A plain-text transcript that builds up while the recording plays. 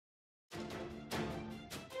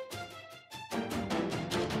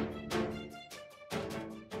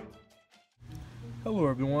Hello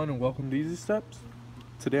everyone and welcome to Easy Steps.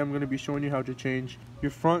 Today I'm going to be showing you how to change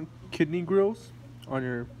your front kidney grills on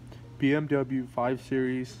your BMW 5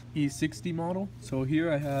 Series E60 model. So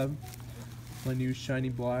here I have my new shiny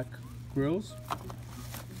black grills.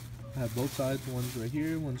 I have both sides, one's right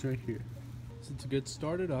here, one's right here. So to get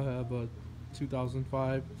started I have a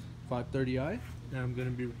 2005 530i and I'm going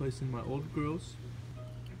to be replacing my old grills.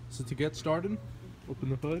 So to get started, open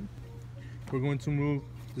the hood. We're going to remove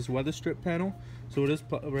this weather strip panel. So it is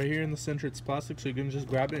right here in the center, it's plastic, so you can just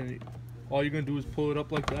grab it and all you're going to do is pull it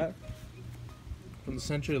up like that. From the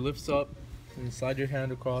center it lifts up and you slide your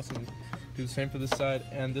hand across and do the same for this side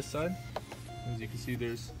and this side. As you can see,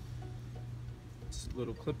 there's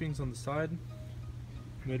little clippings on the side,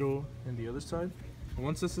 middle, and the other side. And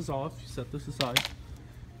once this is off, you set this aside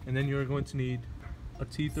and then you're going to need a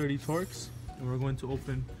T30 Torx, and we're going to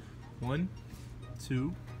open 1,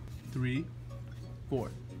 2, 3,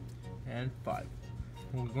 4, and 5.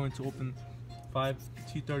 And we're going to open 5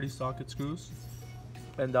 T30 socket screws,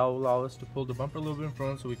 and that will allow us to pull the bumper a little bit in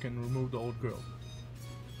front so we can remove the old grill.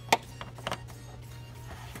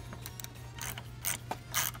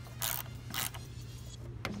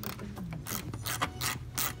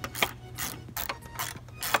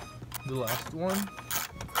 The last one.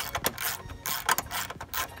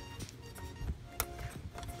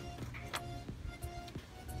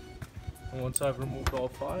 And once I've removed all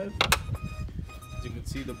 5, as you can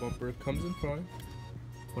see, the bumper comes in front.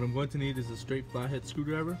 What I'm going to need is a straight flathead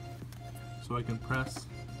screwdriver so I can press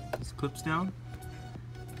these clips down.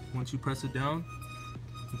 Once you press it down,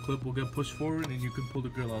 the clip will get pushed forward and you can pull the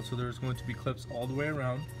grill out. So there's going to be clips all the way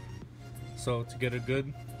around. So to get a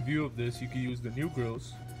good view of this, you can use the new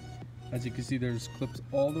grills. As you can see, there's clips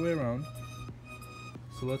all the way around.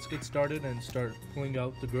 So let's get started and start pulling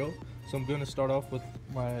out the grill. So I'm going to start off with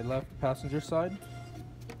my left passenger side.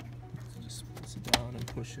 So just press it down and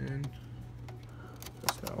push in.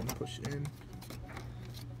 Press down and push in.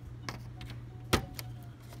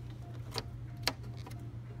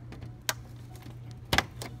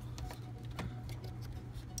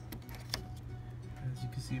 As you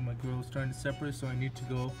can see, my grill is starting to separate, so I need to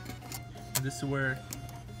go. And this is where,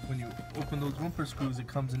 when you open those bumper screws, it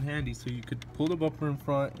comes in handy. So you could pull the bumper in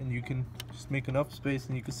front and you can just make enough space,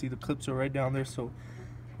 and you can see the clips are right down there. So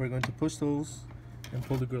we're going to push those and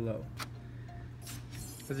pull the grill out.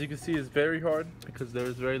 As you can see, it's very hard because there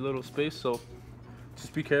is very little space, so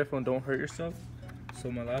just be careful and don't hurt yourself. So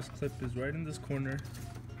my last clip is right in this corner.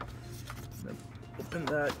 Then open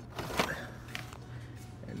that,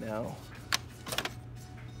 and now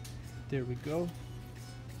there we go.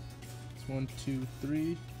 It's 1, 2,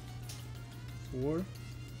 3, 4,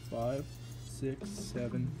 5, 6,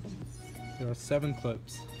 7. There are 7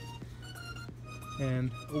 clips, and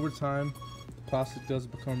over time the plastic does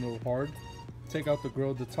become a little hard. Take out the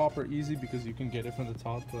grill. The top are easy because you can get it from the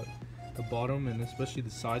top, but the bottom and especially the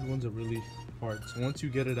side ones are really hard. So once you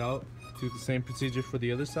get it out, do the same procedure for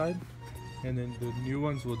the other side, and then the new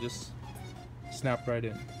ones will just snap right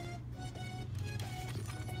in.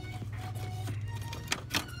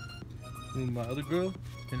 Remove my other grill,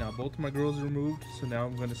 and now both of my grills are removed, so now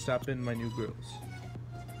I'm going to snap in my new grills.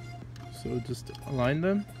 So just align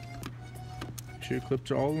them, make sure your clips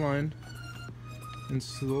are all aligned, and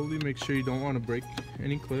slowly make sure you don't want to break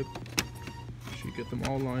any clip. Make sure you get them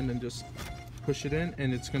all aligned and just push it in,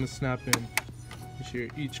 and it's going to snap in. Make sure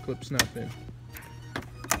each clip snap in.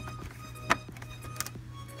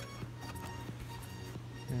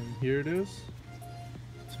 And here it is.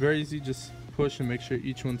 It's very easy, just push and make sure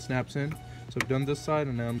each one snaps in. So I've done this side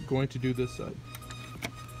and now I'm going to do this side.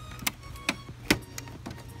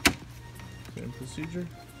 Same procedure.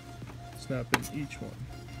 Snap in each one.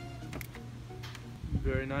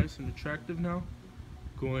 Very nice and attractive now.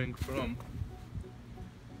 Going from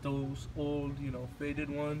those old, faded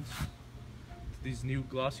ones to these new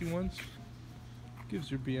glossy ones. Gives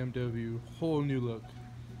your BMW a whole new look.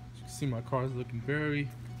 As you can see, my car is looking very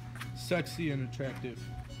sexy and attractive,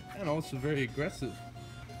 and also very aggressive.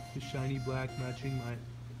 The shiny black matching my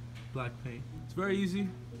black paint. It's very easy.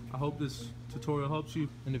 I hope this tutorial helps you,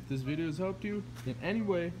 and if this video has helped you in any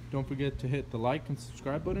way, don't forget to hit the like and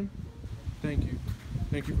subscribe button. Thank you.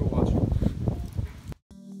 Thank you for watching.